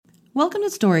Welcome to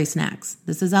Story Snacks.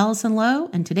 This is Allison Lowe,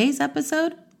 and today's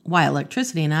episode, Why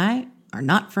Electricity and I Are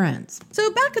Not Friends.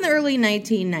 So back in the early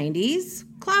 1990s,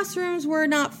 classrooms were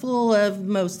not full of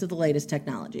most of the latest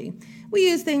technology. We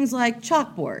used things like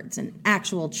chalkboards and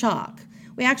actual chalk.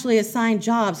 We actually assigned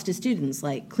jobs to students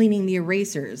like cleaning the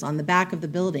erasers on the back of the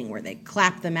building where they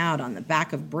clapped them out on the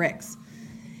back of bricks.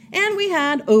 And we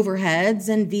had overheads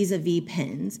and vis-a-vis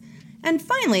pens. And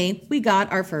finally, we got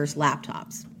our first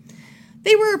laptops.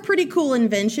 They were a pretty cool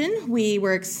invention. We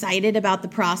were excited about the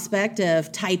prospect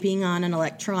of typing on an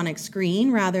electronic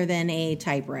screen rather than a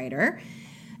typewriter.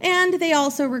 And they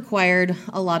also required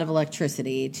a lot of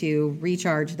electricity to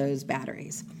recharge those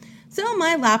batteries. So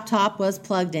my laptop was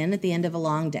plugged in at the end of a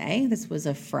long day. This was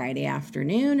a Friday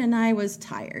afternoon, and I was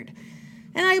tired.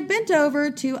 And I bent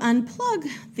over to unplug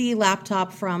the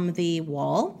laptop from the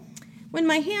wall when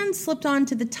my hand slipped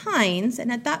onto the tines,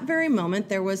 and at that very moment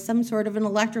there was some sort of an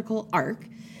electrical arc,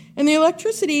 and the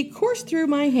electricity coursed through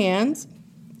my hands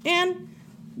and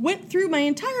went through my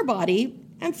entire body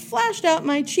and flashed out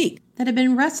my cheek that had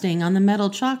been resting on the metal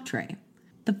chalk tray.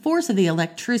 The force of the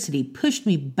electricity pushed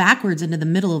me backwards into the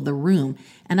middle of the room,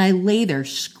 and I lay there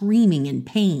screaming in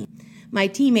pain. My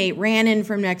teammate ran in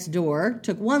from next door,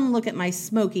 took one look at my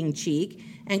smoking cheek,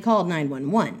 and called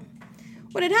 911.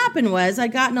 What had happened was I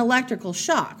got an electrical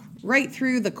shock right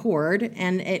through the cord,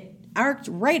 and it arced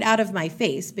right out of my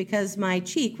face because my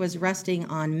cheek was resting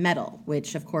on metal,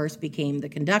 which of course became the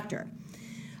conductor.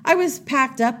 I was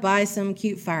packed up by some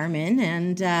cute firemen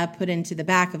and put into the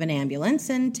back of an ambulance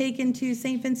and taken to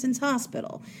St. Vincent's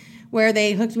Hospital, where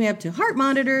they hooked me up to heart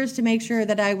monitors to make sure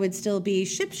that I would still be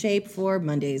shipshape for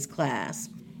Monday's class.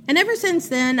 And ever since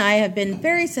then, I have been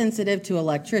very sensitive to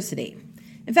electricity.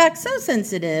 In fact, so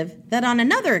sensitive that on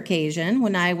another occasion,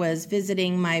 when I was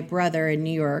visiting my brother in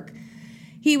New York,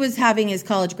 he was having his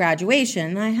college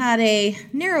graduation, I had a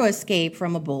narrow escape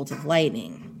from a bolt of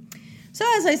lightning. So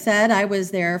as I said, I was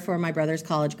there for my brother's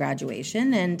college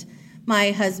graduation, and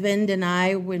my husband and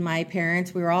I, with my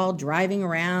parents, we were all driving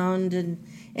around and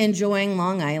enjoying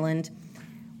Long Island.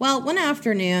 Well, one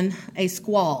afternoon, a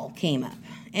squall came up.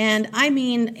 And I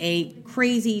mean a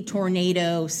crazy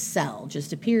tornado cell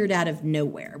just appeared out of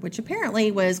nowhere, which apparently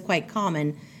was quite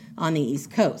common on the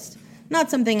East Coast.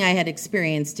 Not something I had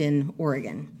experienced in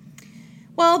Oregon.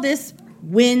 Well, this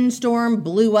windstorm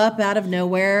blew up out of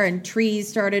nowhere, and trees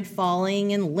started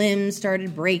falling, and limbs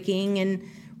started breaking, and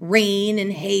rain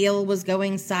and hail was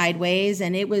going sideways,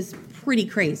 and it was pretty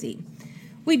crazy.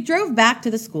 We drove back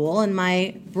to the school, and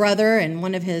my brother and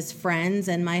one of his friends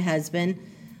and my husband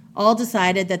all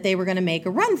decided that they were going to make a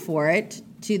run for it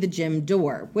to the gym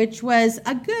door, which was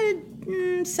a good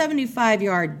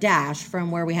 75-yard dash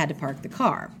from where we had to park the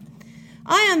car.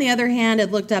 I, on the other hand,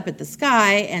 had looked up at the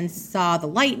sky and saw the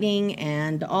lightning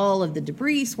and all of the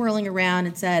debris swirling around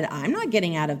and said, I'm not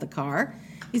getting out of the car.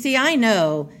 You see, I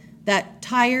know that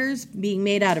tires being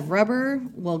made out of rubber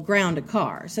will ground a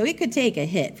car, so it could take a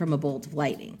hit from a bolt of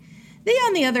lightning. They,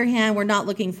 on the other hand, were not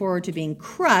looking forward to being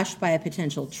crushed by a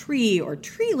potential tree or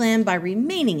tree limb by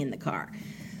remaining in the car.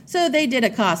 So they did a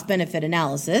cost-benefit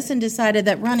analysis and decided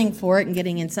that running for it and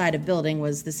getting inside a building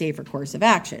was the safer course of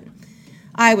action.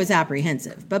 I was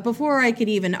apprehensive, but before I could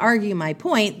even argue my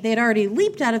point, they had already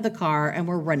leaped out of the car and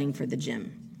were running for the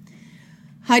gym.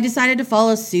 I decided to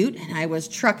follow suit, and I was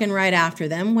trucking right after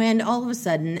them when all of a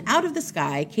sudden, out of the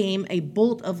sky came a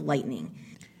bolt of lightning.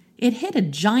 It hit a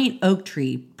giant oak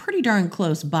tree pretty darn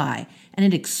close by, and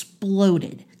it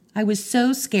exploded. I was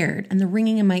so scared, and the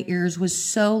ringing in my ears was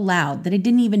so loud that I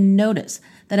didn't even notice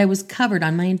that I was covered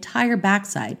on my entire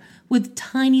backside with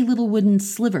tiny little wooden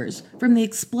slivers from the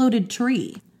exploded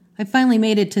tree. I finally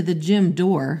made it to the gym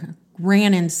door,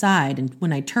 ran inside, and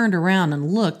when I turned around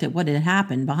and looked at what had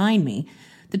happened behind me,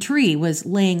 the tree was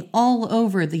laying all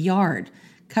over the yard,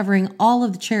 covering all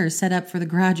of the chairs set up for the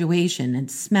graduation,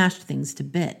 and smashed things to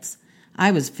bits.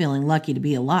 I was feeling lucky to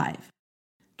be alive.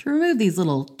 To remove these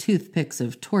little toothpicks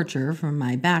of torture from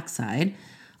my backside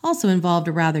also involved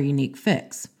a rather unique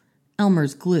fix.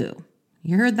 Elmer's glue.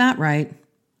 You heard that right.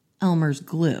 Elmer's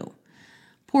glue.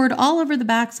 Poured all over the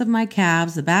backs of my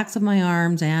calves, the backs of my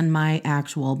arms, and my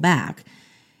actual back.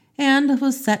 And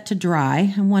was set to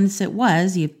dry, and once it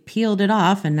was, you peeled it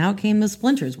off, and out came the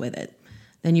splinters with it.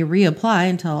 Then you reapply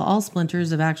until all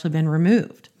splinters have actually been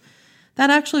removed.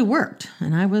 That actually worked,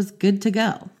 and I was good to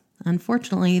go.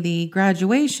 Unfortunately, the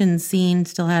graduation scene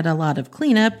still had a lot of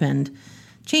cleanup and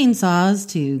chainsaws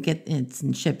to get it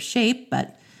in ship shape,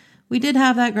 but we did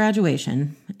have that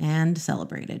graduation and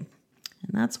celebrated.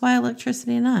 And that's why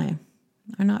electricity and I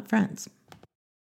are not friends.